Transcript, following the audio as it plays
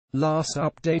Last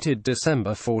updated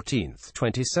December 14,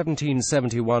 2017,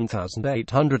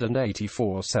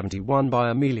 71,884.71 by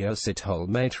Amelia Sithole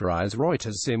Matrize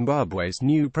Reuters. Zimbabwe's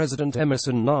new president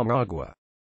Emmerson Mnangagwa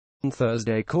on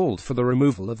Thursday called for the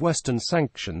removal of Western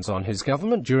sanctions on his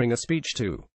government during a speech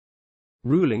to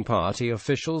ruling party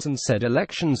officials and said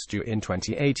elections due in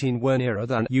 2018 were nearer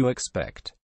than you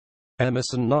expect.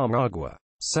 Emmerson Mnangagwa,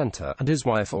 Center, and his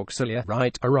wife Auxilia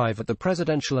Wright arrive at the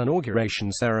presidential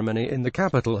inauguration ceremony in the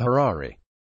capital Harare,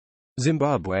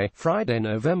 Zimbabwe, Friday,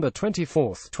 November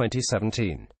 24,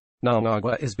 2017.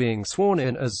 Mnangagwa is being sworn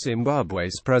in as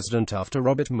Zimbabwe's president after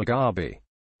Robert Mugabe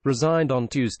resigned on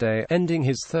Tuesday, ending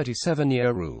his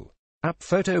 37-year rule.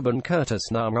 Photoban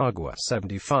Curtis Mnangagwa,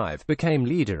 75, became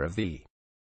leader of the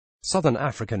Southern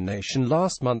African nation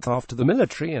last month after the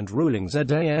military and ruling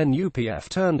ZANU-PF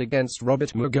turned against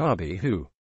Robert Mugabe, who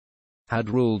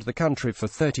had ruled the country for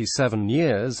 37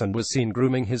 years and was seen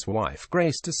grooming his wife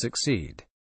Grace to succeed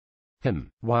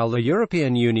him. While the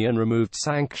European Union removed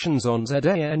sanctions on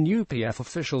ZANU-PF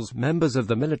officials, members of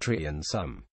the military, and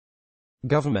some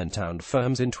government-owned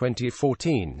firms in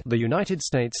 2014, the United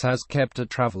States has kept a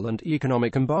travel and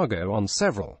economic embargo on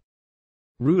several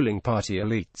ruling party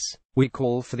elites. We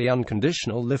call for the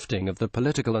unconditional lifting of the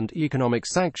political and economic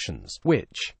sanctions,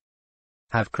 which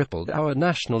have crippled our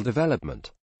national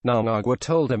development, Mnangagwa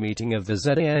told a meeting of the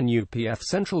ZANU-PF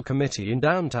Central Committee in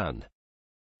downtown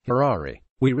Harare.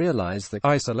 We realize that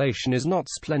isolation is not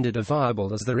splendid or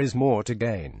viable, as there is more to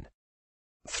gain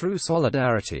through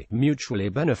solidarity, mutually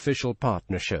beneficial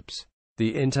partnerships.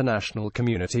 The international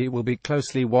community will be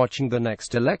closely watching the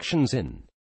next elections in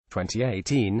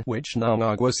 2018, which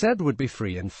Mnangagwa said would be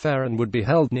free and fair and would be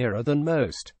held nearer than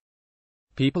most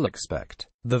people expect.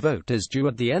 The vote is due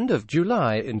at the end of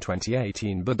July in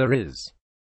 2018, but there is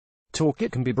talk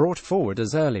it can be brought forward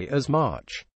as early as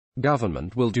March.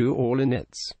 Government will do all in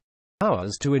its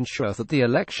powers to ensure that the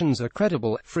elections are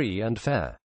credible, free and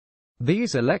fair.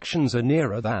 These elections are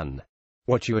nearer than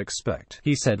what you expect,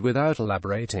 he said without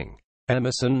elaborating.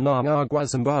 Emmerson Mnangagwa.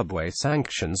 Zimbabwe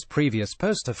sanctions previous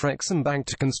post Afreximbank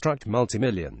to construct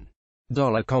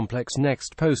multi-million-dollar complex.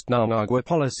 Next post Mnangagwa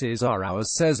policies are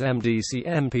ours, says MDC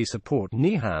MP support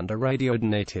Nihanda Radio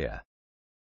Donatia.